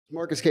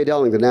Marcus K.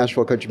 Dowling, the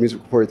Nashville Country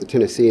Music Reporter at the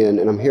Tennessean,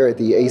 and I'm here at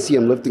the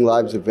ACM Lifting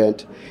Lives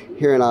event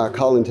here in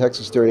McCollum,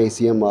 Texas during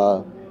ACM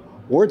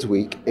Awards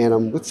week, and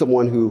I'm with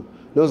someone who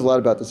knows a lot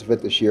about this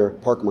event this year,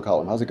 Parker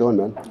McCollum. How's it going,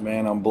 man?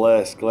 Man, I'm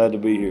blessed. Glad to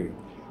be here.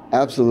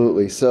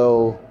 Absolutely.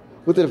 So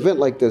with an event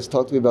like this,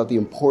 talk to me about the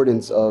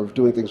importance of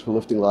doing things for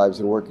Lifting Lives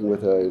and working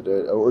with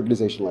an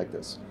organization like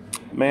this.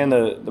 Man,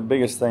 the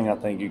biggest thing I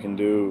think you can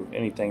do,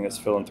 anything that's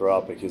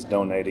philanthropic, is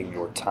donating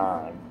your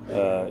time.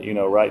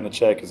 Writing a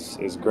check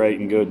is great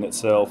and good in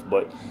itself,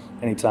 but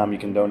anytime you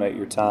can donate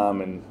your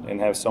time and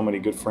have so many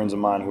good friends of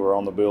mine who are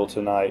on the bill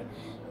tonight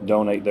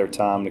donate their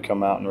time to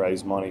come out and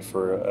raise money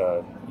for,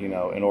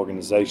 an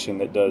organization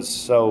that does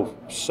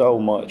so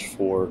much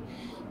for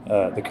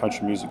the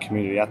country music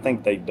community. I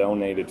think they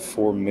donated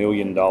 $4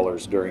 million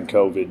during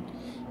COVID.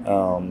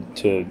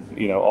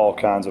 To all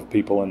kinds of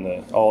people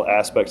in all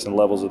aspects and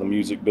levels of the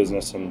music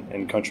business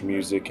and country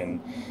music, and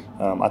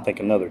I think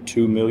another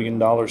 $2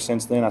 million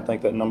since then. I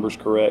think that number's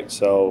correct.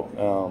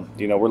 So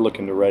we're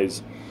looking to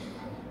raise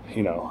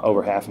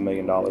over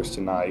 $500,000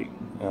 tonight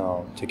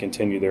to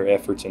continue their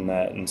efforts in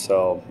that. And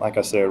so, like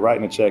I said,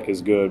 writing a check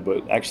is good,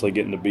 but actually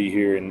getting to be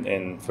here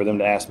and for them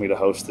to ask me to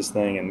host this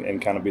thing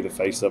and kind of be the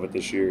face of it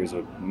this year is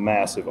a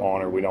massive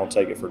honor. We don't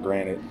take it for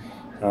granted.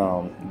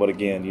 But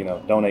again,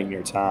 donating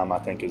your time, I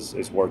think,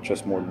 is worth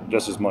just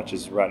as much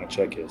as writing a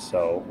check is.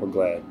 So we're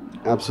glad.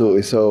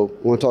 Absolutely. So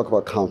I want to talk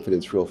about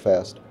confidence real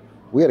fast.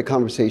 We had a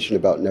conversation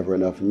about Never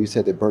Enough, and you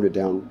said that Burn It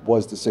Down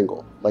was the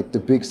single, like the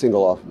big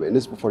single off of it. And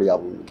this is before the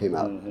album came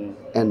out. Mm-hmm.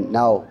 And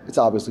now it's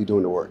obviously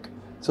doing the work.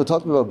 So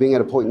talk to me about being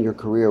at a point in your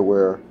career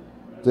where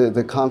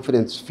the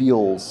confidence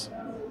feels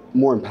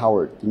more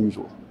empowered than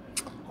usual.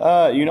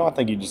 I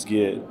think you just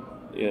get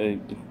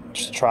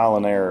just trial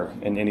and error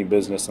in any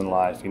business in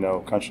life.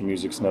 Country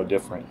music's no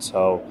different.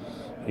 So,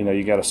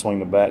 you got to swing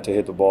the bat to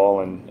hit the ball,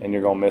 and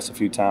you're going to miss a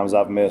few times.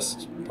 I've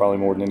missed probably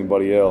more than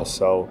anybody else.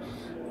 So,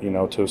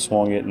 to have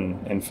swung it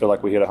and feel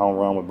like we hit a home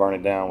run with Burn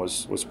It Down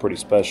was pretty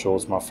special.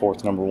 It's my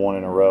fourth #1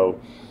 in a row.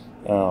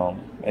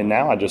 And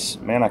now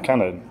I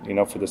kind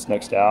of, for this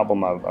next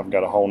album, I've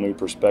got a whole new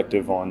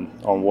perspective on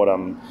what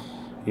I'm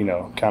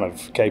kind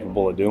of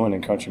capable of doing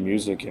in country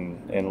music,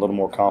 and a little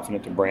more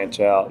confident to branch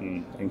out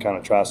and kind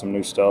of try some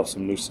new stuff,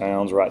 some new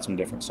sounds, write some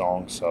different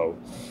songs. So,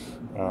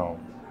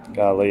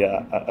 golly,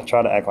 I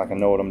try to act like I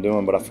know what I'm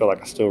doing, but I feel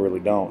like I still really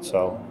don't.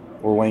 So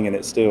we're winging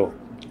it still.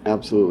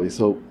 Absolutely.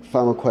 So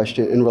final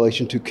question in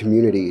relation to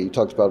community. You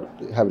talked about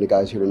having the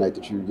guys here tonight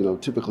that you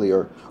typically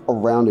are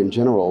around in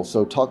general.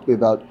 So talk to me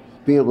about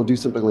being able to do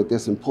something like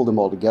this and pull them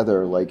all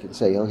together, like, and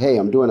say, oh, hey,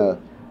 I'm doing a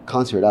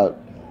concert out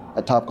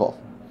at Topgolf.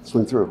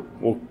 Swing through.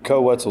 Well,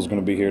 Co Wetzel's going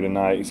to be here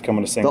tonight. He's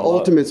coming to sing. The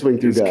ultimate swing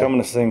through guy. He's coming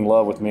to sing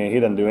Love with me. He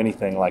doesn't do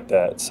anything like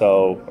that.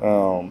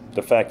 So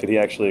the fact that he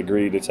actually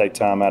agreed to take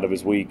time out of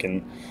his week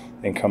and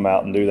come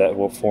out and do that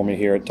for me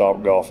here at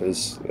Topgolf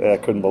I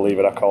couldn't believe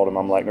it. I called him.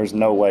 I'm like, there's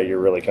no way you're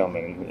really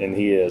coming, and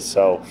he is.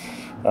 So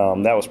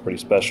that was pretty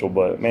special.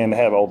 But man, to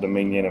have Old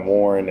Dominion and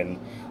Warren and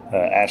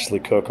Ashley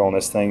Cook on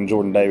this thing.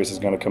 Jordan Davis is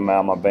going to come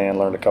out. My band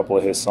learned a couple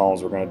of his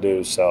songs we're going to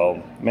do.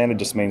 So, man, it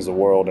just means the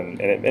world. And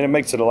it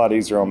makes it a lot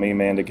easier on me,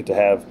 man, to get to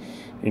have,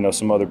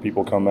 some other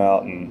people come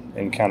out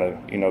and kind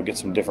of, get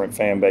some different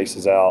fan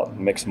bases out and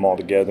mix them all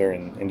together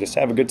and just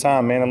have a good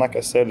time, man. And like I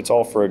said, it's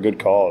all for a good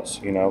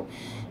cause,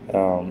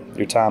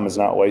 Your time is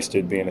not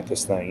wasted being at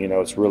this thing.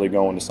 It's really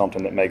going to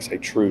something that makes a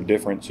true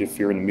difference. If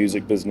you're in the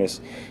music business,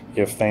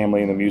 you have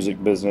family in the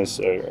music business,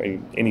 or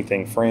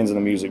anything, friends in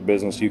the music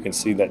business, you can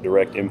see that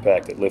direct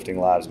impact that Lifting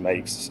Lives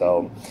makes.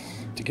 So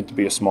to get to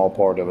be a small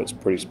part of it's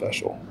pretty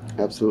special.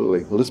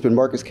 Absolutely. Well, this has been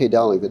Marcus K.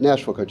 Dowling, the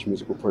Nashville Country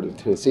Music Reporter of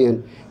the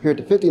Tennessean, here at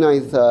the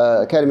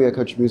 59th Academy of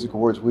Country Music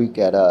Awards week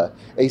at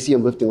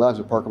ACM Lifting Lives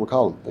with Parker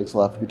McCollum. Thanks a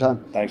lot for your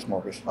time. Thanks,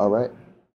 Marcus. All right.